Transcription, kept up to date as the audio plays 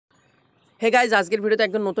Hey guys আজকের ভিডিওতে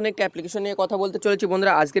একদম নতুন একটা অ্যাপ্লিকেশন নিয়ে কথা বলতে চলেছি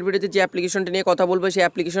বন্ধুরা। আজকের ভিডিওতে যে অ্যাপ্লিকেশনটা নিয়ে কথা বলবো সেই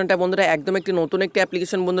অ্যাপ্লিকেশনটা বন্ধুরা একদম একটি নতুন একটি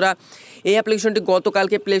অ্যাপ্লিকেশন বন্ধুরা। এই অ্যাপ্লিকেশনটি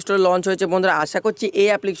গতকালকে প্লে স্টোরে লঞ্চ হয়েছে বন্ধুরা। আশা করছি এই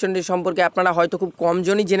অ্যাপ্লিকেশনটি সম্পর্কে আপনারা হয়তো খুব কম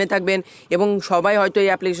জনই জেনে থাকবেন এবং সবাই হয়তো এই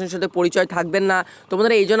অ্যাপ্লিকেশনের সাথে পরিচয় থাকবেন না। তো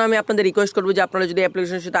বন্ধুরা এই জন্য আমি আপনাদের রিকোয়েস্ট করবো যে আপনারা যদি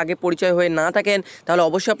অ্যাপ্লিকেশনের সাথে আগে পরিচয় হয়ে না থাকেন তাহলে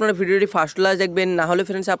অবশ্যই আপনারা ভিডিওটি ফার্স্ট ক্লাস দেখবেন, না হলে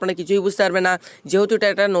ফ্রেন্ডস আপনারা কিছুই বুঝতে পারবেন না, যেহেতু এটা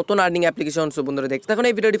একটা নতুন আর্নিং অ্যাপ্লিকেশন। সো বন্ধুরা দেখতে থাকুন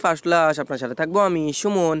এই ভিডিওটি ফার্স্ট ক্লাস, আপনার সাথে থাকবো আমি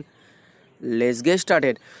সুমন। Let's get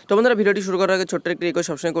started. তো বন্ধুরা ভিডিওটি শুরু করার আগে ছোট্ট একটি রিকোয়েস্ট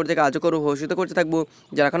সবসময় করতে আজও করবো, ভবিষ্যতে করতে থাকবো।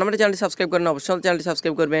 যারা এখন আমাদের চ্যানেলটি সাবস্ক্রাইব করেন অবশ্যই চ্যানেলটি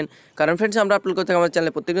সাবস্ক্রাইব করবেন, কারণ ফ্রেন্ডস আমরা আপলোড করতে থাকি আমার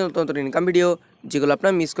চ্যানেলে প্রত্যেকদিন নতুন নতুন ইনকাম ভিডিও, যেগুলো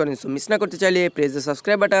আপনারা মিস করেন। সো মিস না করতে চাইলে press the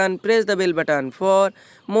subscribe button, press the bell button for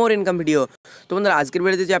more income video. তো বন্ধুরা আজকের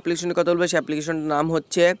ভিডিওতে যে অ্যাপ্লিকেশনের কথা বলবো সেই অ্যাপ্লিকেশনটার নাম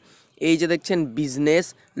হচ্ছে এই যে দেখছেন বিজনেস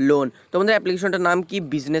লোন। তো বন্ধুরা অ্যাপ্লিকেশনটার নাম কি?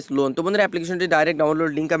 Business loan. তো বন্ধুরা অ্যাপ্লিকেশনটি ডাইরেক্ট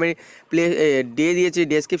ডাউনলোড লিঙ্ক আমি দিয়ে দিয়েছি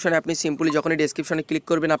ডেসক্রিপশনে। আপনি সিম্পলি যখনই ডেসক্রিপশনে ক্লিক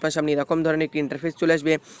করবেন আপনার সামনে এরকম ধরনের একটি ইন্টারফেস চলে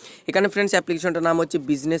আসবে। এখানে ফ্রেন্ডস অ্যাপ্লিকেশনটার নাম হচ্ছে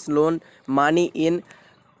business loan money in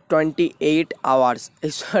 28 hours,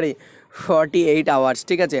 sorry 48 hours,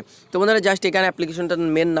 ঠিক আছে। তো বন্ধুরা জাস্ট এখানে অ্যাপ্লিকেশনটার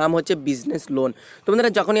মেন নাম হচ্ছে বিজনেস লোন। তো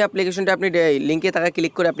বন্ধুরা যখনই অ্যাপ্লিকেশনটা আপনি লিঙ্কে তারা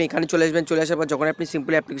ক্লিক করে আপনি এখানে চলে আসবেন। চলে আসার পর যখন আপনি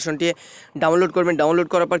সিম্পলি অ্যাপ্লিকেশনটি ডাউনলোড করবেন, ডাউনলোড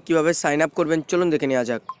করার পর কীভাবে সাইন আপ করবেন চলুন দেখে নেওয়া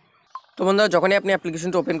যাক। তো বন্ধুরা যখনই আপনি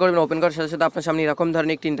অ্যাপ্লিকেশনটা ওপেন করবেন, ওপেন করার সাথে সাথে আপনার সামনে এরকম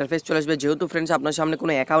ধরনের একটি ইন্টারফেস চলে আসবে। যেহেতু ফ্রেন্ডস আপনার সামনে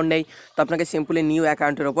কোনো অ্যাকাউন্ট নেই, তো আপনাকে সিম্পলি নিউ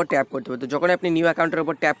অ্যাকাউন্টের ওপর ট্যাপ করতে হবে। তো যখন আপনি নিউ অ্যাকাউন্টের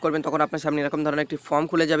ওপর ট্যাপ করবেন তখন আপনার সামনে এরকম ধরনের একটি ফর্ম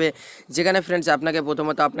খুলে যাবে, যেখানে ফ্রেন্ডস আপনাকে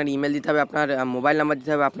প্রথমত আপনার ইমেল দিতে হবে, আপনার মোবাইল নাম্বার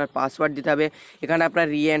দিতে হবে, আপনার পাসওয়ার্ড দিতে হবে, এখানে আপনার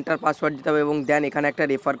এন্টার পাসওয়ার্ড দিতে হবে এবং দেন এখানে একটা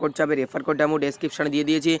রেফার কোড যাবে। রেফার কোডটা আমি ডেসক্রিপশনে দিয়ে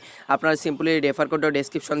দিয়েছি, আপনারা সিম্পলি রেফার কোডটা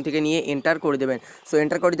ডেসক্রিপশন থেকে নিয়ে এন্টার করে দেবেন। সো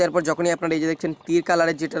এন্টার করে দেওয়ার পর যখনই আপনার এই যে দেখছেন তীর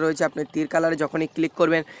কালারের যেটা রয়েছে, আপনি তীর কালারে যখনই ক্লিক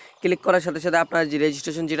করবেন, ক্লিক করার সাথে সাথে আপনার যে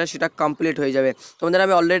রেজিস্ট্রেশন যেটা সেটা কমপ্লিট হয়ে যাবে। তোমাদের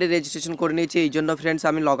আমি অলরেডি রেজিস্ট্রেশন করে নিয়েছি, এই জন্য ফ্রেন্ডস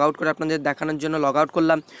আমি লগ আউট করে আপনাদের দেখানোর জন্য লগ আউট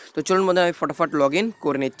করলাম। তো চলুন বন্ধুরা আমি ফটাফট লগ ইন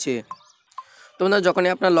করে নিচ্ছি। তো বন্ধুরা যখনই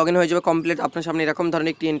আপনার লগ ইন হয়ে যাবে কমপ্লিট, আপনার সামনে এরকম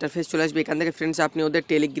ধরনের একটি ইন্টারফেস চলে আসবে। এখান থেকে ফ্রেন্ডস আপনি ওদের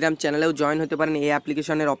টেলিগ্রাম চ্যানেলেও জয়েন হতে পারেন, এই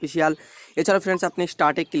অ্যাপ্লিকেশনের অফিসিয়াল। এছাড়াও ফ্রেন্ডস আপনি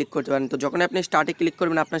স্টার্টে ক্লিক করতে পারেন। তো যখন আপনি স্টার্টে ক্লিক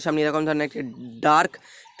করবেন আপনার সামনে এরকম ধরনের একটি ডার্ক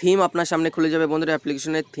থিম আপনার সামনে খুলে যাবে। বন্ধুরা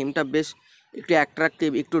অ্যাপ্লিকেশনের থিমটা বেশ একটু অ্যাট্রাকটিভ,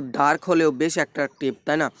 একটু ডার্ক হলেও বেশ অ্যাট্রাকটিভ,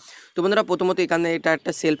 তাই না? তো বন্ধুরা প্রথমত এখানে এটা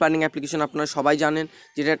একটা সেলফ আর্নিং অ্যাপ্লিকেশন, আপনারা সবাই জানেন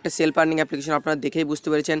যেটা একটা সেলফ আর্নিং অ্যাপ্লিকেশন, আপনারা দেখেই বুঝতে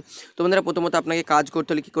পেরেছেন। তো বন্ধুরা প্রথমত আপনাকে কাজ করতে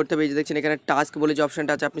হলে কী করতে হবে, এই যে দেখছেন এখানে টাস্ক বলে যে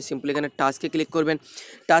অপশনটা আছে, আপনি সিম্পলি এখানে টাস্কে ক্লিক করবেন।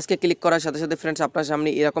 টাস্কে ক্লিক করার সাথে সাথে ফ্রেন্ডস আপনার সামনে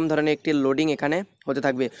এরকম ধরনের একটি লোডিং এখানে হতে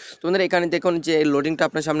থাকবে। তো বন্ধুরা এখানে দেখুন যে লোডিংটা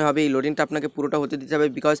আপনার সামনে হবে, এই লোডিংটা আপনাকে পুরোটা হতে দিতে হবে,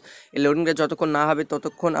 বিকজ এই লোডিংটা যতক্ষণ না হবে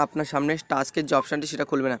ততক্ষণ আপনার সামনে টাস্কের যে অপশানটি সেটা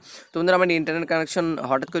খুলবে না। তো বন্ধুরা আমার ইন্টারনেট কানেকশন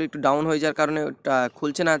হঠাৎ করে একটু ডাউন হয়ে যাওয়ার কারণে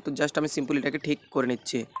খুলছে না, তো জাস্ট আমি সিম্পলি এটাকে ঠিক করে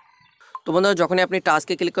নিচ্ছি। তো বন্ধুরা যখনই আপনি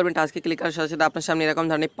টাস্কে ক্লিক করবেন, টাস্কে ক্লিক করার সাথে সাথে আপনার সামনে এরকম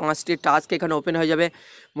ধরনের 5টি টাস্ক এখানে ওপেন হয়ে যাবে।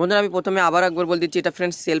 বন্ধুরা আমি প্রথমে আবার একবার বলে দিচ্ছি, এটা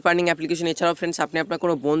ফ্রেন্ডস সেলফ আর্নিং অ্যাপ্লিকেশন। এছাড়াও ফ্রেন্ডস আপনি আপনার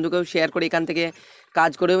কোনো বন্ধুকেও শেয়ার করে এখান থেকে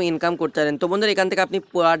কাজ করেও ইনকাম করতে পারেন। তো বন্ধুরা এখান থেকে আপনি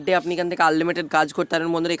পার ডে আপনি এখান থেকে আনলিমিটেড কাজ করতে পারেন।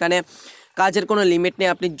 বন্ধুরা এখানে কাজের কোনো লিমিট নেই,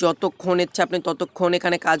 আপনি যতক্ষণ ইচ্ছা আপনি ততক্ষণ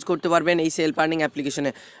এখানে কাজ করতে পারবেন এই সেলফ আর্নিং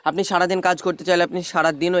অ্যাপ্লিকেশনে। আপনি সারাদিন কাজ করতে চাইলে আপনি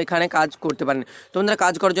সারাদিনও এখানে কাজ করতে পারেন। তো বন্ধুরা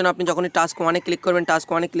কাজ করার জন্য আপনি যখনই টাস্ক 1-এ ক্লিক করবেন, টাস্ক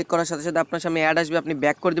 1-এ ক্লিক করার সাথে সাথে আপনার সামনে অ্যাড আসবে, আপনি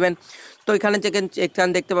ব্যাক করে দেবেন। তো এখানে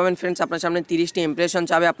দেখতে পাবেন ফ্রেন্ডস আপনার সামনে 30টি ইমপ্রেশন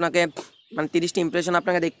চাবে, আপনাকে মানে 30টি ইমপ্রেশন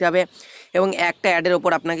আপনাকে দেখতে হবে এবং একটা অ্যাডের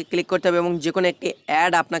ওপর আপনাকে ক্লিক করতে হবে এবং যে কোনো একটি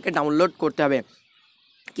অ্যাড আপনাকে ডাউনলোড করতে হবে।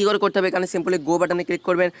 কী করে করতে হবে, এখানে সিম্পলি গো বাটনে ক্লিক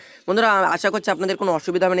করবেন। বন্ধুরা আশা করছি আপনাদের কোনো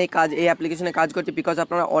অসুবিধা হবে না এই অ্যাপ্লিকেশনে কাজ করতে, বিকজ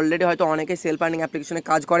আপনারা অলরেডি হয়তো অনেকেই সেলফ আর্নিং অ্যাপ্লিকেশনে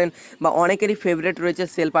কাজ করেন বা অনেকেরই ফেভারিট রয়েছে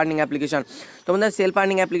সেলফ আর্নিং অ্যাপ্লিকেশন। তো বন্ধুরা সেলফ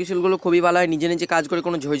আর্নিং অ্যাপ্লিকেশনগুলো খুবই ভালো হয়, নিজে নিজে কাজ করে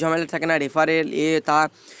কোনো ঝামেলা থাকে না, রেফারেল তা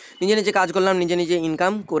নিজে নিজে কাজ করলাম, নিজে নিজে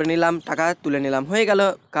ইনকাম করে নিলাম, টাকা তুলে নিলাম, হয়ে গেল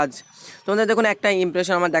কাজ। তোমাদের দেখুন একটা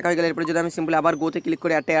ইমপ্রেশন আমার দেখা হয়ে গেল। এরপরে যদি আমি সিম্পলি আবার গোতে ক্লিক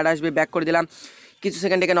করে একটা অ্যাড আসবে, ব্যাক করে দিলাম। কিছু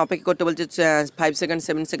সেকেন্ড এখানে অপেক্ষা করতে বলছে, 5 সেকেন্ড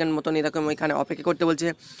 7 সেকেন্ড মতন এরকম এখানে অপেক্ষা করতে বলছে।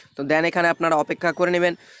 তো দেন এখানে আপনারা অপেক্ষা করে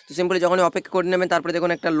নেবেন। তো সিম্পলি যখন অপেক্ষা করে নেবেন তারপরে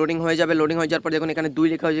দেখুন একটা লোডিং হয়ে যাবে, লোডিং হয়ে যাওয়ার পর দেখুন এখানে 2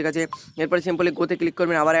 লেখা হয়ে গেছে। এরপরে সিম্পলি গোতে ক্লিক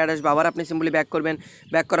করবেন, আবার অ্যাড আসবে, আবার আপনি সিম্পলি ব্যাক করবেন।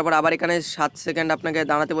 ব্যাক করার পর আবার এখানে 7 সেকেন্ড আপনাকে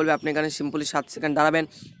দাঁড়াতে বলবে, আপনি এখানে সিম্পলি 7 সেকেন্ড দাঁড়াবেন।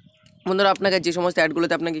 বন্ধুরা আপনাকে যে সমস্ত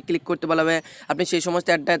অ্যাডগুলোতে আপনাকে ক্লিক করতে বলা হবে আপনি সেই সমস্ত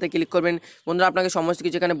অ্যাডটাতে ক্লিক করবেন। বন্ধুরা আপনাকে সমস্ত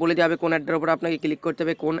কিছু এখানে বলে দেওয়া হবে কোন অ্যাডটার উপর আপনাকে ক্লিক করতে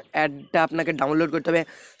হবে, কোন অ্যাডটা আপনাকে ডাউনলোড করতে হবে,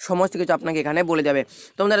 সমস্ত কিছু আপনাকে এখানে বলে যাবে।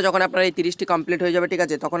 তো বন্ধুরা যখন আপনার এই 30টি কমপ্লিট হয়ে যাবে, ঠিক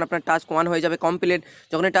আছে, তখন আপনার টাস্ক 1 হয়ে যাবে কমপ্লিট।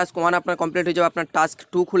 যখনই টাস্ক 1 আপনার কমপ্লিট হয়ে যাবে আপনার টাস্ক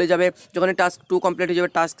 2 খুলে যাবে। যখনই টাস্ক 2 কমপ্লিট হয়ে যাবে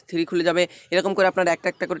টাস্ক 3 খুলে যাবে। এরকম করে আপনার একটা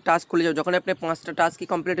একটা করে টাস্ক খুলে যাবে। যখন আপনি 5টা টাস্কই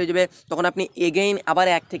কমপ্লিট হয়ে যাবে তখন আপনি এগেইন আবার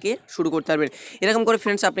 1 থেকে শুরু করতে পারবেন। এরকম করে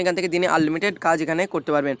ফ্রেন্ডস আপনি এখান থেকে দিনে আনলিমিটেড কাজ এখানে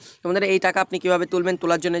করতে পারবেন। তোমাদের এই টাকা আপনি কীভাবে তুলবেন,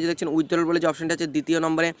 তোলার জন্য যে দেখছেন উইথড্রল বলে যে অপশনটা আছে দ্বিতীয়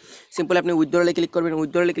নম্বরে, সিম্পলি আপনি উইথড্রলে ক্লিক করবেন।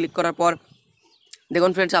 উইথড্রলে ক্লিক করার পর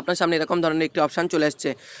দেখুন ফ্রেন্ডস, আপনার সামনে এরকম ধরনের একটি অপশান চলে আসছে।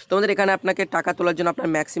 তোমাদের এখানে আপনাকে টাকা তোলার জন্য আপনার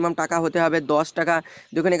ম্যাক্সিমাম টাকা হতে হবে 10 টাকা।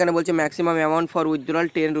 দেখুন এখানে বলছে maximum amount for withdrawal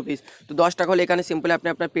 10 rupees. তো 10 টাকা হলে এখানে সিম্পলি আপনি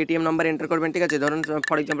আপনার পেটিএম নাম্বার এন্টার করবেন, ঠিক আছে। ধরুন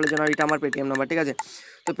ফর এক্সাম্পলের জন্য এটা আমার পেটিএম নাম্বার, ঠিক আছে।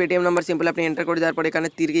 তো পেটিএম নাম্বার সিম্পলি আপনি এন্টার করে দেওয়ার পর এখানে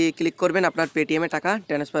তীরে ক্লিক করবেন, আপনার পেটিএমে টাকা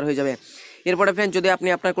ট্রান্সফার হয়ে যাবে। এরপরে ফ্রেন্ড, যদি আপনি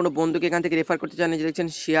আপনার কোনো বন্ধুকে এখান থেকে রেফার করতে চান, যে দেখছেন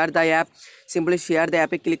share the app, simply share the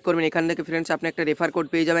অ্যাপে ক্লিক করবেন। এখান থেকে ফ্রেন্ডস আপনি একটা রেফার কোড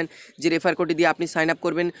পেয়ে যাবেন, যে রেফার কোডটি দিয়ে আপনি সাইন আপ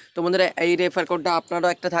করবেন। তো বন্ধুরা, এই রেফার কোডটা আপনারও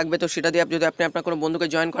একটা থাকবে, তো সেটা দিয়ে যদি আপনি আপনার কোনো বন্ধুকে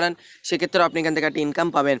জয়েন করান, সেক্ষেত্রেও আপনি এখান থেকে একটা ইনকাম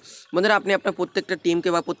পাবেন। বন্ধুরা, আপনি আপনার প্রত্যেকটা টিমকে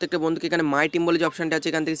বা প্রত্যেকটা বন্ধুকে এখানে মাই টিম বলে যে অপশনটা আছে,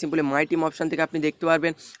 এখান থেকে সিম্পলি মাই টিম অপশন থেকে আপনি দেখতে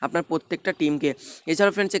পারবেন আপনার প্রত্যেকটা টিমকে।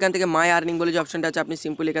 এছাড়াও ফ্রেন্ডস, এখান থেকে মাই আর্নিং বলে যে অপশনটা আছে, আপনি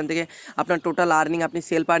সিম্পলি এখান থেকে আপনার টোটাল আর্নিং, আপনি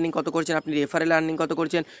সেলফ আর্নিং কত করছেন, আপনি রেফারেল আর্নিং কত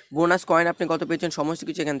করছেন, বোনাস কয়েন আপনি কত পেয়েছেন, সমস্ত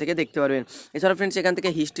কিছু এখান থেকে দেখতে পারবেন। এছাড়াও ফ্রেন্ডস, এখান থেকে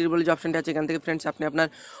হিস্ট্রি বলে যে অপশনটা আছে, এখান থেকে ফ্রেন্ডস আপনি আপনার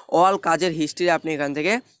অল কাজের হিস্ট্রি আপনি এখান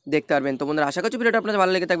থেকে দেখতে পারবেন। তো বন্ধুরা, আশা করছি ভিডিওটা আপনাদের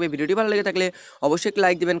ভালো লেগে থাকবে। ভিডিওটি ভালো লেগে থাকলে অবশ্যই একটা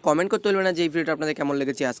লাইক দিবেন, কমেন্ট করতে বলবেন না যে এই ভিডিওটা আপনাদের কেমন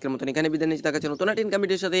লেগেছে। আজকের মতন এখানে বিদায় নিচ্ছি, দেখা হচ্ছে নতুন একটা ইনকাম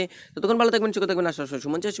ভিডিওর সাথে। ততক্ষণ ভালো থাকবেন, সুখে থাকবেন। আশা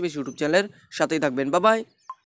সুমন চাষ ইউটিউব চ্যানেলের সাথেই থাকবেন। Bye bye.